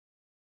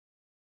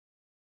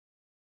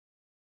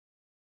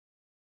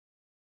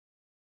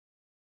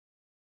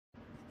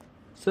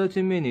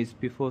30 minutes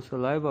before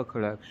saliva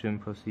collection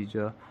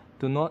procedure,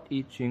 do not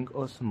eat, drink,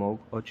 or smoke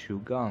or chew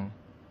gum.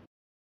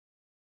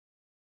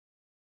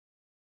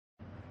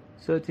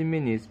 30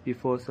 minutes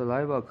before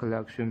saliva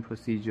collection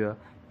procedure,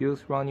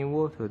 use running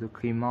water to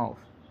clean mouth.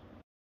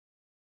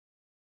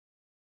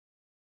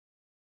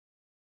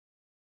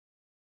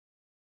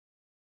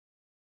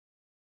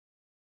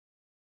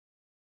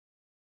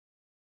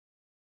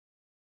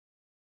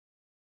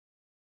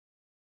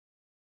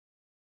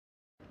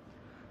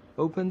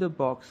 Open the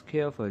box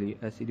carefully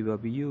as it will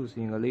be used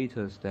in a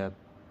later step.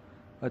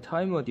 A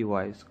timer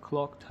device,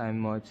 clock,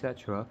 timer,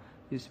 etc.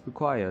 is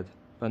required,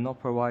 but not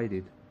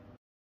provided.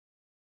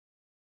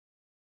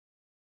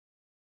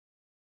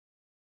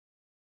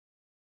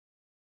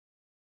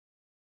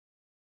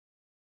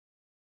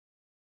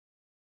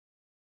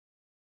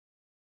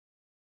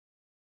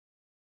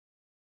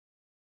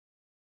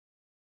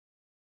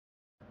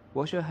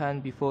 Wash your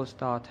hand before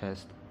start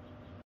test.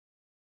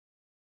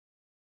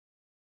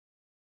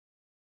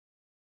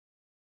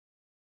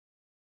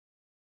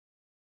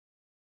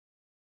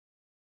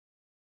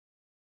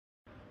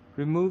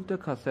 Remove the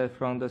cassette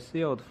from the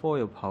sealed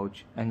foil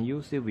pouch and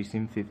use it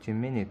within 15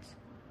 minutes.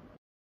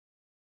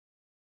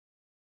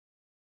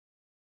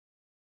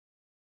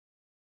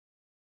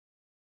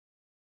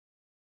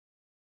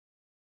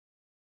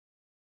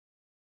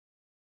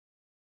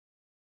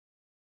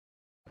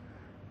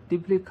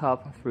 Deeply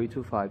cough 3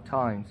 to 5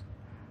 times.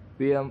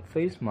 Wear a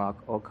face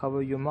mask or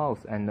cover your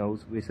mouth and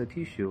nose with a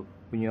tissue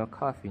when you are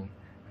coughing,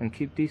 and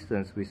keep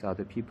distance with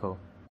other people.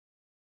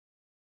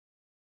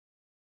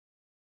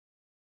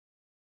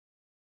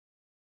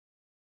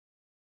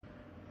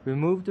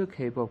 Remove the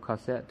cap of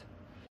cassette.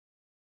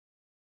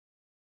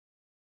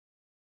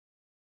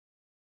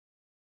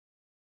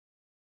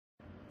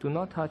 Do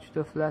not touch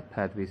the flat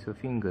pad with your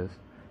fingers.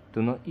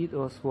 Do not eat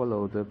or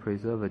swallow the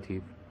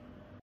preservative.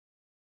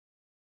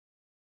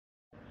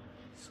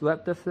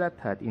 Swab the flat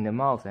pad in the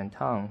mouth and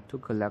tongue to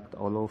collect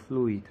oral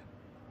fluid.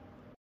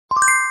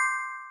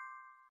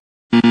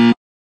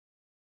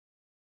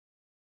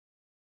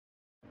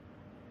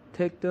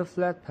 Take the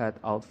flat pad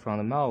out from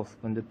the mouth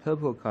when the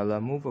purple color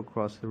moves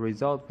across the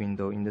result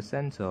window in the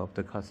center of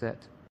the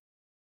cassette.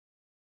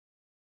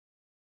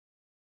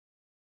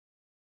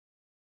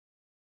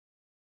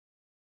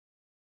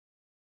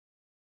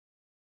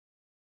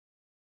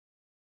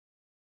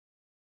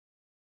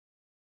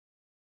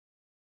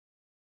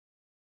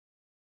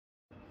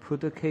 Put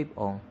the cape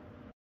on.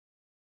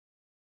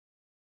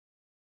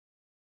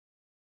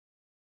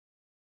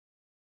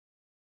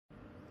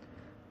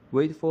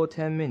 Wait for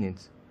 10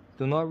 minutes.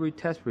 Do not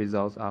retest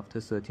results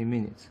after 30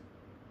 minutes.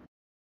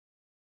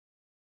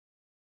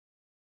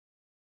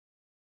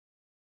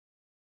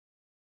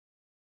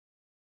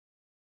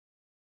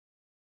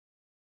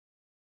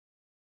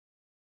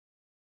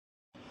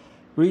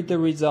 Read the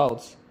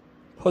results.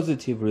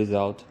 Positive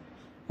result.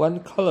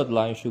 One colored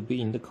line should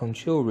be in the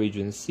control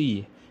region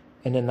C,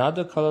 and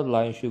another colored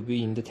line should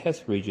be in the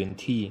test region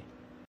T.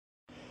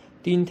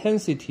 The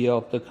intensity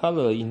of the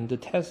color in the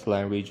test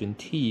line region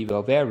T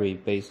will vary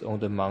based on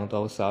the amount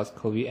of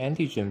SARS-CoV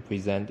antigen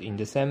present in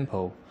the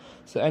sample,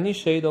 so any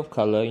shade of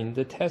color in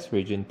the test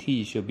region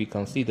T should be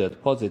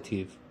considered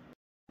positive.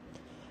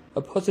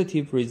 A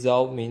positive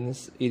result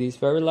means it is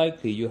very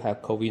likely you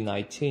have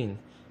COVID-19,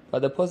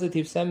 but the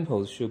positive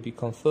samples should be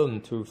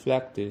confirmed to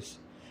reflect this.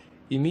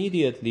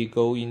 Immediately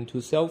go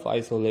into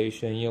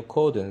self-isolation in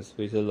accordance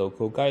with the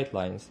local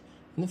guidelines,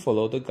 and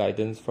follow the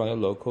guidance from your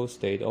local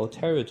state or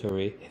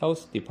territory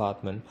health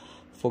department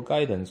for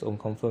guidance on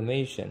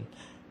confirmation,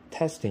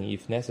 testing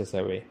if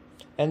necessary,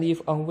 and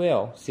if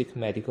unwell, seek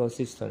medical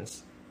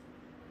assistance.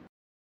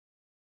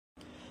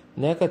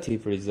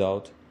 Negative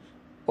result.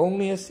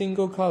 Only a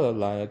single color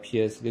line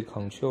appears in the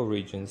control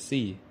region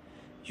C.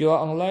 You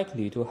are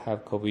unlikely to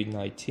have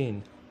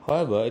COVID-19.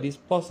 However, it is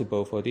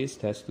possible for this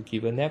test to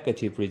give a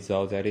negative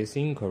result that is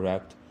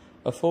incorrect,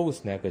 a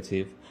false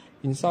negative,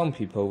 in some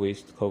people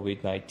with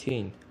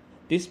COVID-19.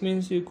 This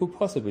means you could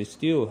possibly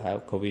still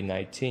have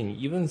COVID-19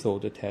 even though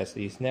the test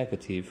is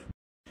negative.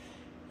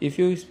 If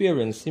you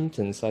experience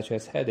symptoms such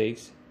as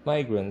headaches,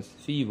 migraines,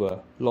 fever,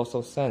 loss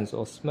of sense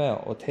or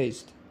smell or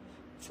taste,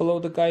 follow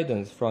the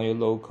guidance from your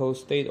local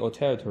state or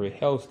territory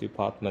health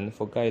department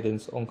for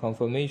guidance on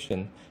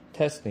confirmation,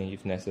 testing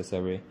if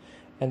necessary,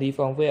 and if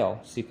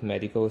unwell, seek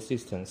medical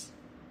assistance.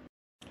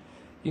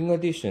 In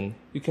addition,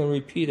 you can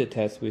repeat the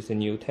test with a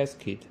new test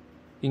kit.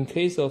 In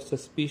case of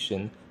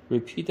suspicion,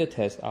 repeat the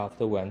test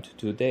after 1 to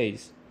 2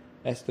 days,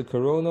 as the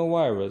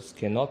coronavirus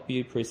cannot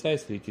be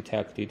precisely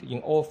detected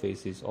in all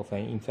phases of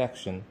an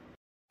infection.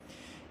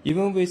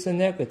 Even with a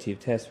negative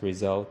test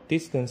result,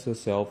 distance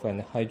yourself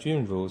and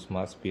hygiene rules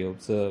must be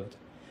observed.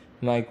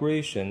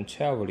 Migration,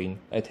 traveling,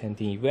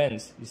 attending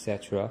events,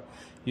 etc.,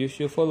 you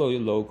should follow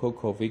your local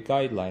COVID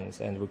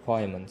guidelines and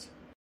requirements.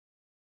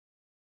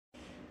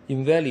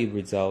 Invalid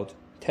result.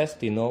 Test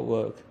did not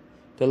work.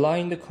 The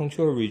line in the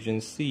control region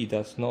C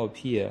does not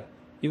appear.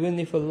 Even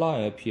if a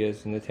line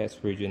appears in the test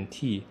region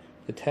T,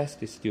 the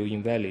test is still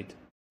invalid.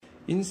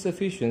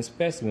 Insufficient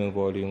specimen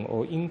volume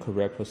or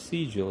incorrect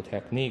procedural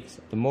techniques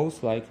are the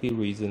most likely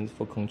reasons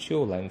for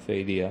control line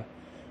failure.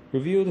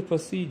 Review the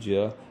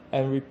procedure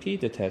and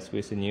repeat the test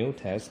with a new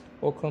test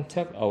or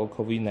contact our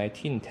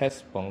COVID-19 test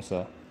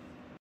sponsor.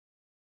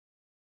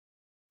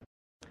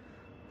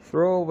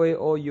 Throw away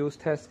all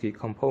used test kit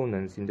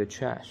components in the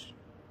trash.